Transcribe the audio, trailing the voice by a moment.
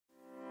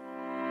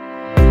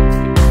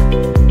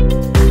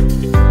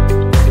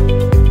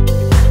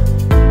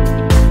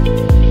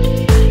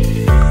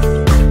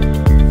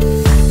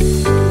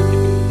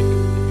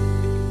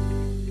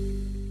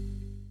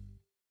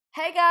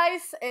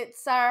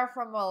it's Sarah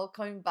from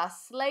Altcoin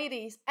Best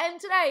Ladies, and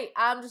today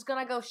I'm just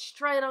gonna go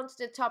straight on to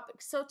the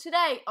topic. So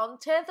today, on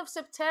 10th of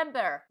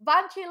September,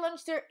 Wanchain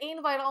launched their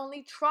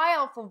invite-only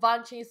trial for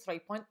Wanchain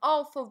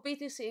 3.0 for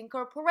BTC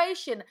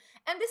Incorporation,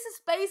 and this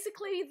is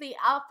basically the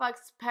alpha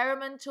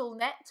experimental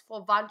net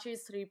for Wanchain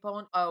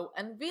 3.0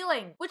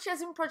 unveiling, which has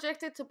been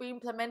projected to be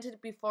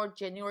implemented before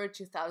January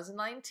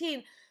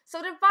 2019. So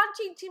the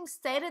Wanchain team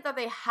stated that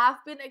they have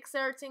been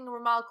exerting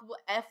remarkable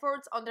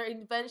efforts on their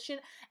invention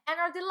and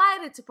are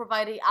delighted to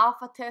provide the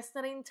alpha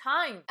testnet in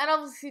time. And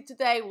obviously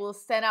today will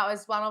stand out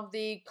as one of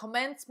the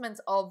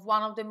commencements of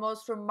one of the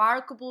most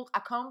remarkable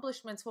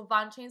accomplishments for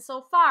Wanchain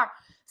so far.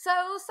 So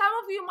some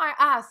of you might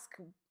ask,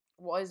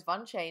 what is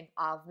Wanchain?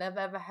 I've never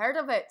ever heard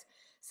of it.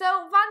 So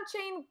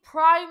Wanchain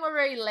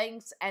primarily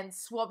links and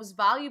swaps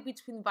value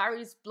between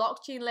various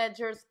blockchain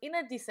ledgers in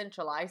a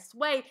decentralized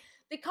way.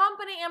 The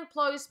company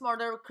employs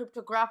modern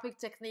cryptographic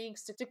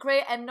techniques to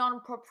create a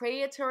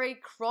non-proprietary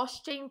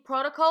cross-chain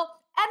protocol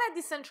and a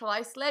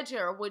decentralized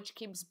ledger which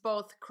keeps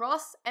both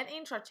cross and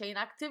intra-chain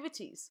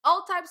activities.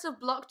 All types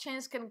of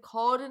blockchains can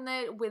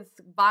coordinate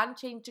with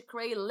Wanchain to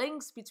create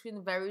links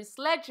between various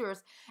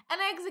ledgers and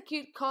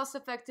execute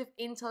cost-effective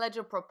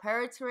inter-ledger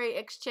proprietary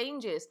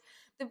exchanges.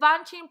 The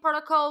Wanchain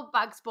protocol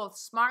backs both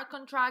smart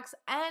contracts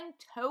and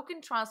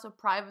token transfer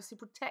privacy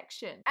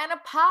protection. And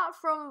apart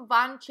from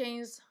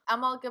Wanchain's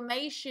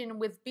amalgamation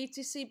with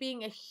BTC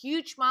being a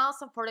huge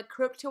milestone for the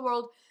crypto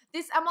world,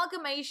 this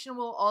amalgamation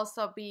will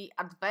also be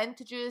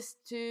advantageous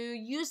to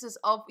users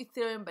of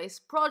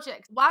Ethereum-based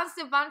projects. Once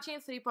the Wanchain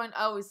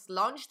 3.0 is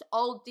launched,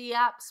 all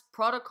dApps,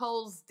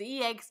 protocols,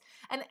 DX,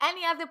 and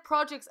any other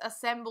projects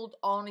assembled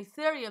on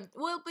Ethereum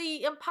will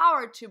be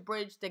empowered to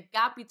bridge the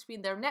gap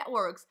between their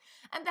networks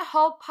and the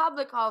whole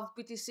public of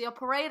BTC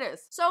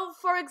operators. So,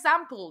 for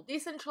example,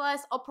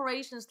 decentralized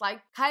operations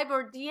like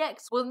Kyber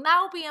DX will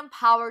now be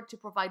empowered to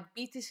provide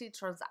BTC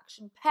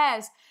transaction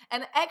pairs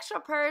and extra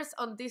pairs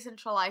on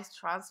decentralized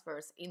transfers.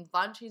 In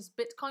Wanchain's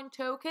Bitcoin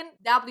token,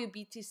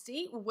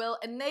 WBTC will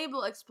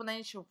enable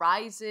exponential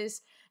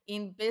rises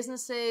in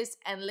businesses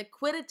and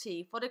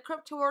liquidity for the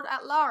crypto world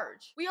at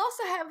large. We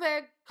also have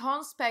a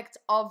concept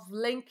of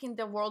linking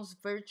the world's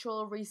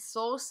virtual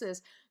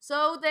resources.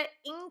 So the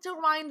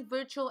intertwined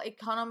virtual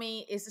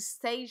economy is a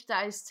stage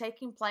that is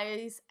taking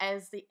place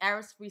as the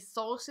Earth's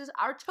resources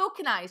are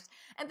tokenized.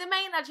 And the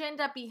main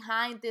agenda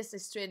behind this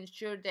is to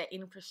ensure the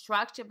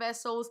infrastructure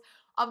vessels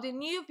of the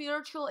new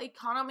virtual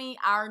economy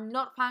are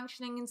not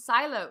functioning in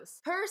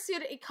silos.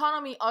 Pursued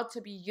economy ought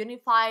to be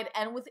unified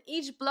and with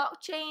each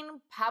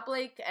blockchain,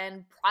 public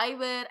and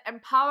private,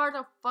 empowered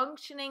of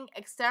functioning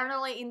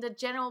externally in the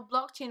general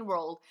blockchain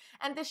world.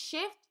 And the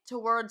shift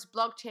towards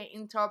blockchain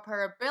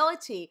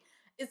interoperability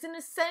is an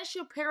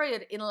essential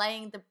period in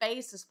laying the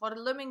basis for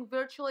the looming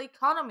virtual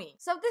economy.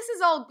 So this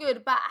is all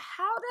good, but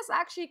how does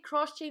actually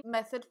cross-chain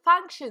method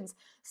functions?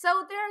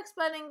 So they're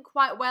explaining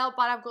quite well,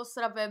 but I've got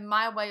sort of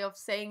my way of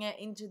saying it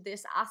into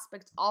this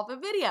aspect of a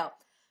video.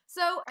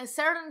 So a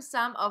certain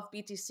sum of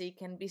BTC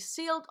can be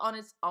sealed on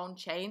its own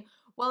chain,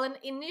 while an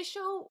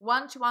initial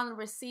one-to-one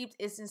receipt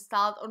is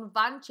installed on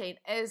Wanchain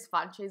as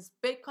Wanchain's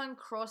Bitcoin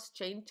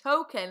cross-chain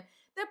token,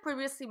 the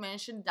previously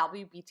mentioned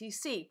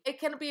WBTC. It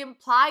can be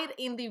implied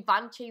in the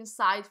Wanchain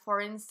side, for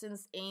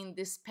instance, in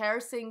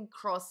dispersing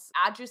cross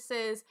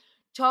addresses,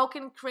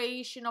 token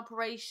creation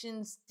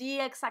operations,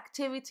 DX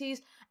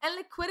activities, and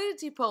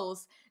liquidity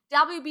pools.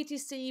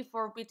 WBTC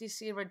for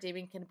BTC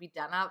redeeming can be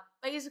done at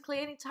basically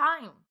any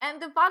time. And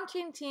the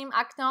Wanchain team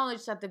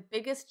acknowledged that the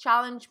biggest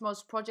challenge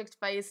most projects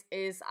face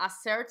is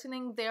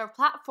ascertaining their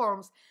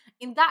platforms.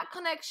 In that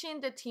connection,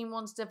 the team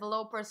wants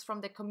developers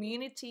from the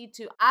community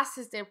to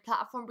assess their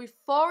platform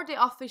before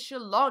the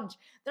official launch.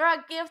 They're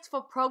a gift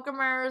for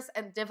programmers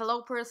and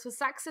developers who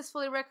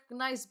successfully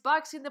recognize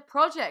bugs in the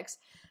projects.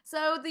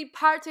 So the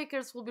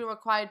partakers will be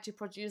required to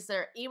produce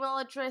their email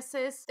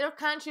addresses, their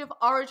country of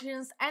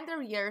origins, and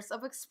their years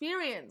of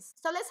experience.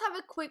 So let's have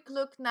a quick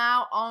look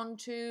now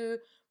onto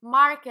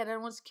market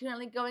and what's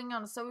currently going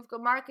on. So we've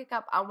got market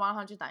cap at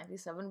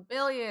 197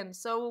 billion.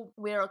 So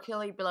we're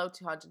currently below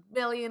 200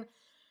 billion.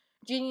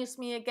 Genius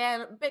me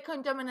again.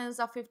 Bitcoin dominance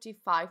at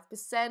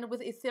 55%,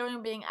 with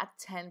Ethereum being at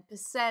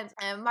 10%.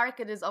 And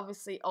market is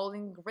obviously all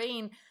in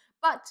green.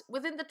 But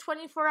within the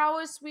 24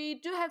 hours, we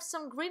do have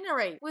some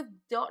greenery, with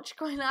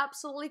Dogecoin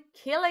absolutely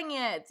killing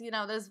it. You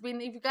know, there's been,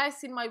 if you guys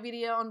seen my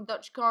video on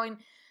Dogecoin,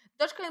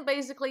 Dogecoin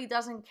basically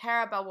doesn't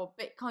care about what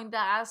Bitcoin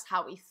does,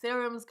 how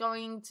Ethereum's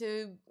going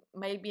to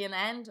maybe an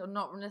end or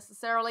not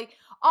necessarily,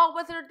 or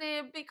whether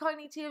the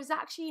Bitcoin ETFs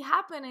actually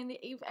happen and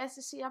if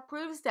SEC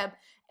approves them.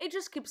 It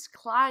just keeps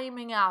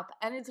climbing up,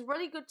 and it's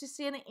really good to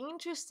see and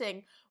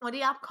interesting what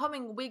the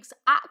upcoming weeks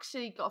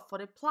actually got for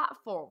the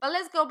platform. But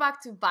let's go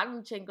back to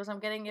Wanchain because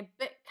I'm getting a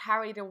bit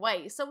carried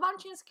away. So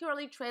Wanchain is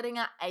currently trading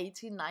at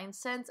 89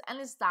 cents and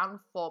is down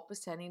 4%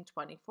 in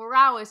 24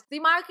 hours. The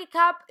market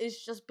cap is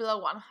just below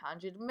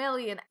 100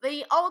 million.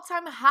 The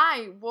all-time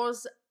high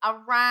was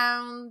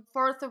around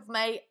 4th of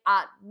May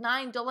at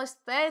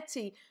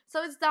 $9.30,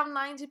 so it's down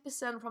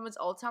 90% from its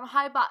all-time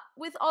high. But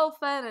with all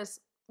fairness,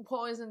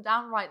 poisoned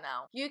down right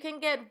now. You can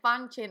get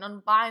Wanchain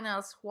on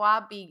Binance,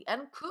 Huobi,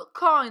 and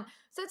KuCoin.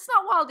 So it's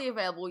not widely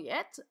available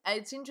yet.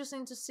 It's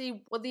interesting to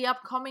see what the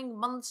upcoming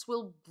months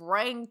will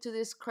bring to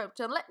this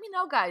crypto. And let me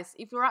know, guys,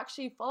 if you're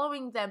actually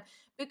following them,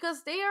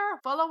 because they are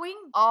following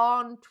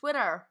on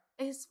Twitter.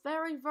 Is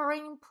very, very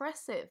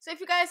impressive. So if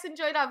you guys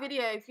enjoyed our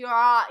video, if you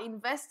are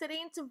invested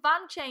into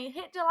Wanchain,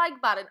 hit the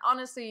like button.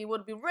 Honestly, it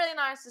would be really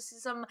nice to see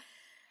some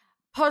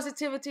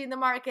positivity in the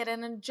market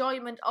and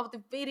enjoyment of the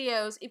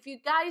videos. If you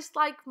guys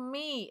like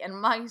me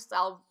and my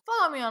style,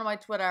 follow me on my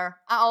Twitter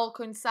at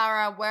Altcoin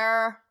Sarah,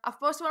 where I've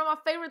posted one of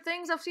my favorite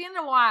things I've seen in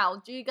a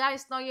while. Do you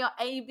guys know your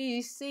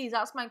ABCs?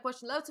 That's my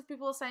question. Loads of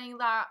people are saying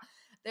that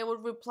they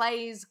would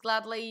replace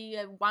gladly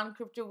one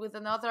crypto with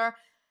another.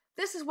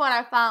 This is what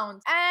I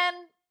found, and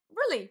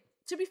really,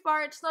 to be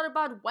fair, it's not a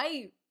bad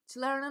way to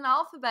learn an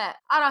alphabet.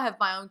 I don't have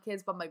my own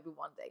kids, but maybe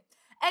one day.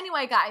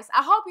 Anyway, guys,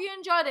 I hope you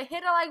enjoyed it.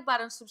 Hit the like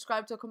button,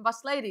 subscribe to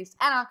Combust Ladies,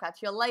 and I'll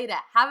catch you later.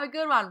 Have a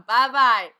good one. Bye-bye.